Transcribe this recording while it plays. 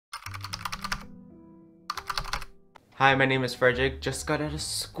Hi, my name is Frederic. Just got out of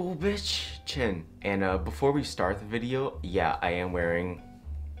school, bitch. Chen. And before we start the video, yeah, I am wearing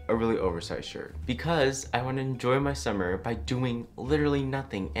a really oversized shirt because I want to enjoy my summer by doing literally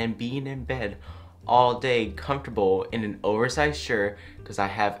nothing and being in bed all day comfortable in an oversized shirt because I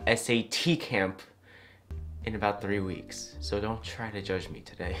have SAT camp in about 3 weeks. So don't try to judge me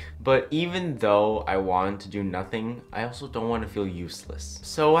today. But even though I want to do nothing, I also don't want to feel useless.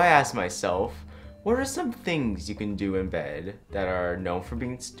 So I asked myself, what are some things you can do in bed that are known for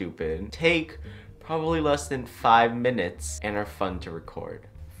being stupid, take probably less than 5 minutes, and are fun to record?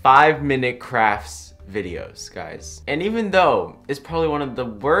 5-minute crafts videos, guys. And even though it's probably one of the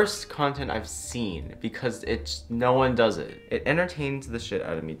worst content I've seen because no one does it, it entertains the shit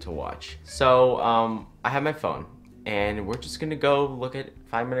out of me to watch. So I have my phone and we're just gonna go look at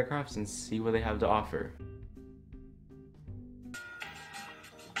 5-minute crafts and see what they have to offer.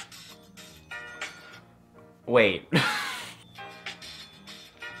 Wait.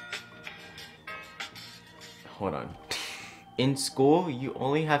 Hold on. In school, you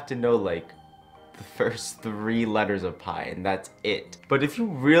only have to know like the first 3 letters of pi and that's it. But if you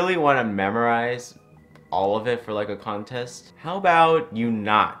really want to memorize all of it for like a contest, how about you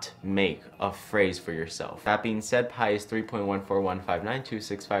not make a phrase for yourself? That being said, pi is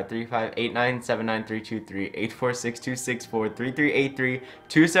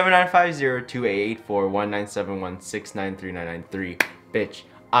Bitch,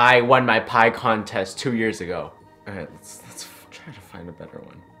 I won my pi contest 2 years ago. Alright, let's try to find a better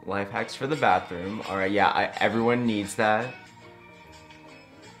one. Life hacks for the bathroom. Alright, yeah, everyone needs that.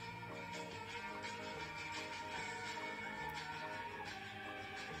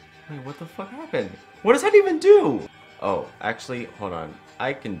 Wait, what the fuck happened? What does that even do? Oh, actually, hold on.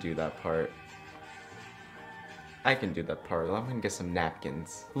 I can do that part. I'm gonna get some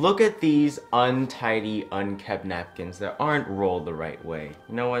napkins. Look at these untidy, unkept napkins that aren't rolled the right way.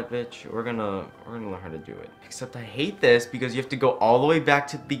 You know what, bitch? We're gonna learn how to do it. Except I hate this because you have to go all the way back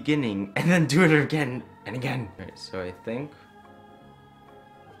to the beginning and then do it again and again. Alright, so I think...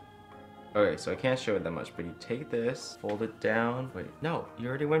 Okay, so I can't show it that much, but you take this, fold it down. Wait, no, you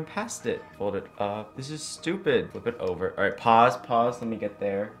already went past it. Fold it up. This is stupid. Flip it over. All right, pause, let me get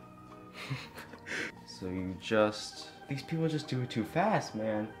there. So you just... These people just do it too fast,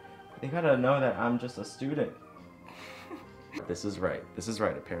 man. They gotta know that I'm just a student. This is right,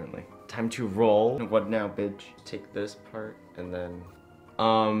 apparently. Time to roll. What now, bitch? Take this part, and then...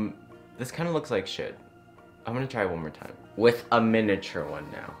 This kind of looks like shit. I'm gonna try one more time with a miniature one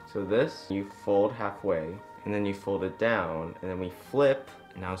now. So this, you fold halfway and then you fold it down and then we flip.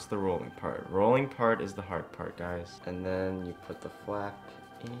 Now it's the rolling part. Rolling part is the hard part, guys. And then you put the flap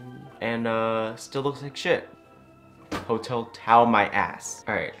in and still looks like shit. Hotel towel my ass.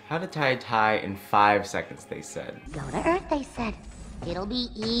 All right, how to tie a tie in 5 seconds, they said. Go to Earth, they said. It'll be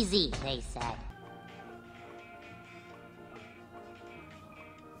easy, they said.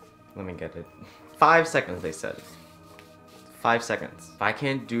 Let me get it. 5 seconds, they said. 5 seconds. If I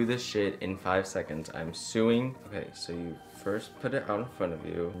can't do this shit in 5 seconds, I'm suing. Okay, so you first put it out in front of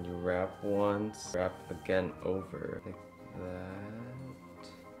you, and you wrap once, wrap again over. Like that.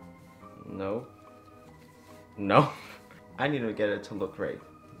 No. No. I need to get it to look right.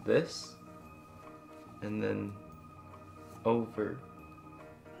 This, and then over.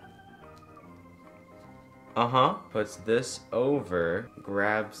 Puts this over,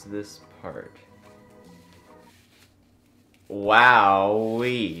 grabs this part.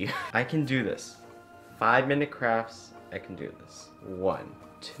 Wowee. I can do this. 5-minute crafts, I can do this. 1,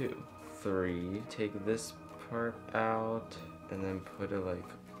 2, 3. Take this part out, and then put it like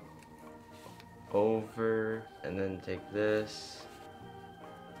over, and then take this.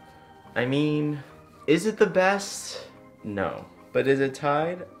 I mean, is it the best? No. But is it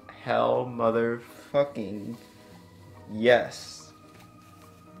tied? Hell motherfucking yes.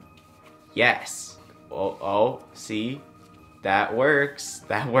 Yes. Oh, see? That works.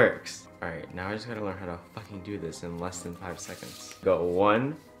 Alright, now I just gotta learn how to fucking do this in less than 5 seconds. Go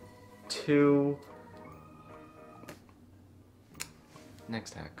 1, 2.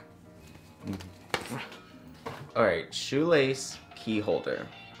 Next hack. Alright, shoelace key holder.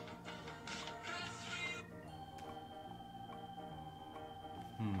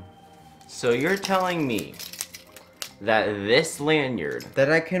 So you're telling me that this lanyard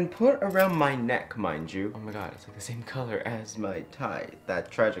that I can put around my neck, mind you. Oh my god, it's like the same color as my tie, that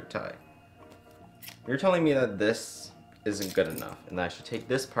tragic tie. You're telling me that this isn't good enough and that I should take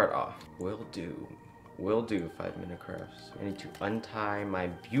this part off. Will do 5-minute crafts. I need to untie my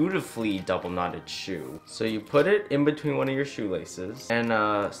beautifully double knotted shoe. So you put it in between one of your shoelaces, and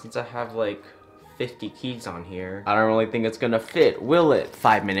since I have like 50 keys on here. I don't really think it's gonna fit, will it?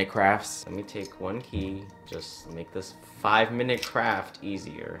 5-minute crafts. Let me take one key, just make this 5-minute craft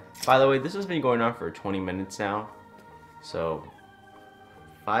easier. By the way, this has been going on for 20 minutes now. So,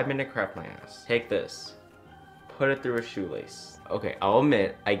 5-minute craft my ass. Take this, put it through a shoelace. Okay, I'll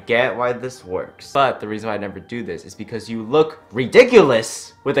admit, I get why this works. But the reason why I never do this is because you look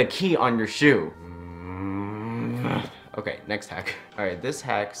ridiculous with a key on your shoe. Okay, next hack. Alright, this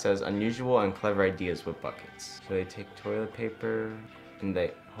hack says unusual and clever ideas with buckets. So they take toilet paper and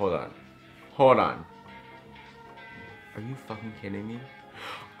they... Hold on. Hold on. Are you fucking kidding me?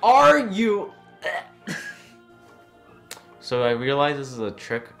 Are you... So I realize this is a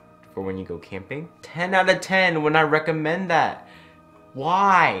trick for when you go camping. 10 out of 10 when I recommend that.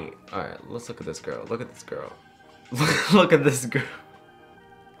 Why? Alright, let's look at this girl. Look at this girl. Look at this girl.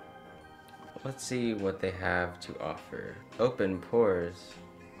 Let's see what they have to offer. Open pores.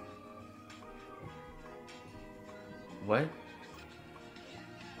 What?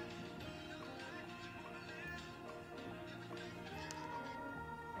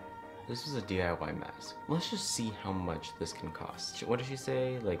 This is a DIY mask. Let's just see how much this can cost. What did she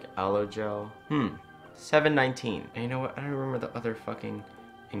say? Like aloe gel? $7.19. And you know what? I don't remember the other fucking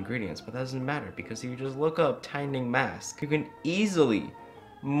ingredients, but that doesn't matter because if you just look up Tining Mask, you can easily,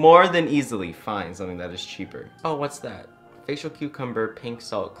 more than easily, find something that is cheaper. Oh, what's that? Facial Cucumber Pink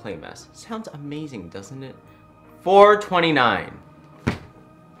Salt Clay Mask. Sounds amazing, doesn't it? $4.29.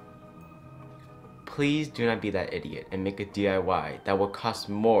 Please do not be that idiot and make a DIY that will cost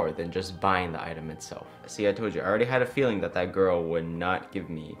more than just buying the item itself. See, I told you, I already had a feeling that that girl would not give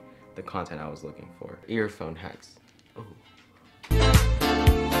me the content I was looking for. Earphone hacks. Ooh.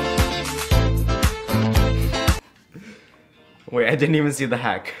 Wait, I didn't even see the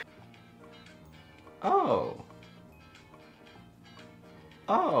hack. Oh.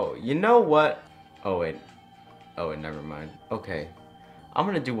 Oh, you know what? Oh wait, never mind. Okay. I'm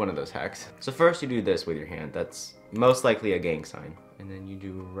gonna do one of those hacks. So first you do this with your hand. That's most likely a gang sign. And then you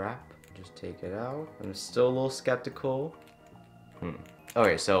do wrap. Just take it out. I'm still a little skeptical.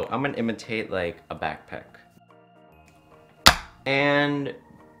 Okay, so I'm gonna imitate like a backpack. And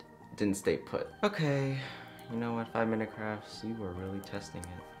didn't stay put. Okay, you know what, 5-minute crafts, you were really testing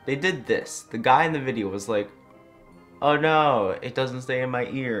it. They did this. The guy in the video was like, oh no, it doesn't stay in my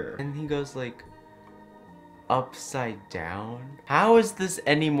ear. And he goes like, upside down? How is this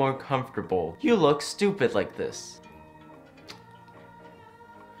any more comfortable? You look stupid like this.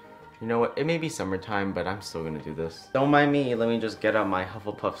 You know what, it may be summertime, but I'm still gonna do this. Don't mind me, let me just get out my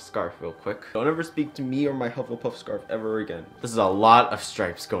Hufflepuff scarf real quick. Don't ever speak to me or my Hufflepuff scarf ever again. This is a lot of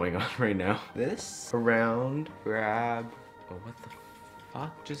stripes going on right now. This, around, grab, oh what the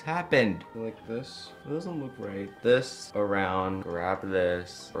fuck just happened? Like this, it doesn't look right. This, around, grab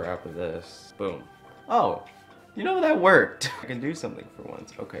this, boom. Oh, you know that worked. I can do something for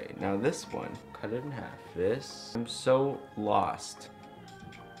once. Okay, now this one, cut it in half. This, I'm so lost.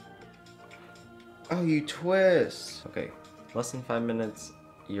 Oh, you twist. Okay, less than 5 minutes,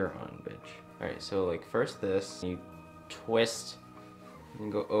 you're on, bitch. Alright, so like first this, you twist, and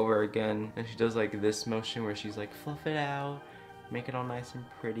go over again. And she does like this motion where she's like, fluff it out, make it all nice and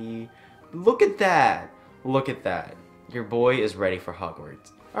pretty. Look at that. Look at that. Your boy is ready for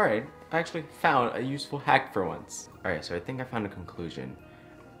Hogwarts. Alright, I actually found a useful hack for once. Alright, so I think I found a conclusion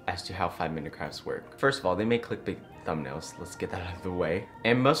as to how 5-minute crafts work. First of all, they make clickbait thumbnails. Let's get that out of the way.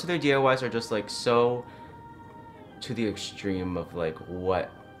 And most of their DIYs are just like so to the extreme of like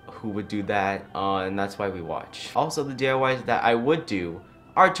who would do that, and that's why we watch. Also, the DIYs that I would do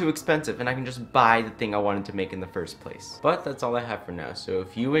are too expensive and I can just buy the thing I wanted to make in the first place. But that's all I have for now. So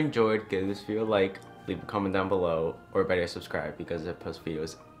if you enjoyed, give this video a like, leave a comment down below, or better subscribe because I post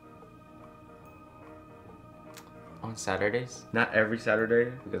videos on Saturdays. Not every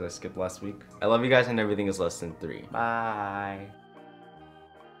Saturday because I skipped last week. I love you guys and everything is less than 3. Bye.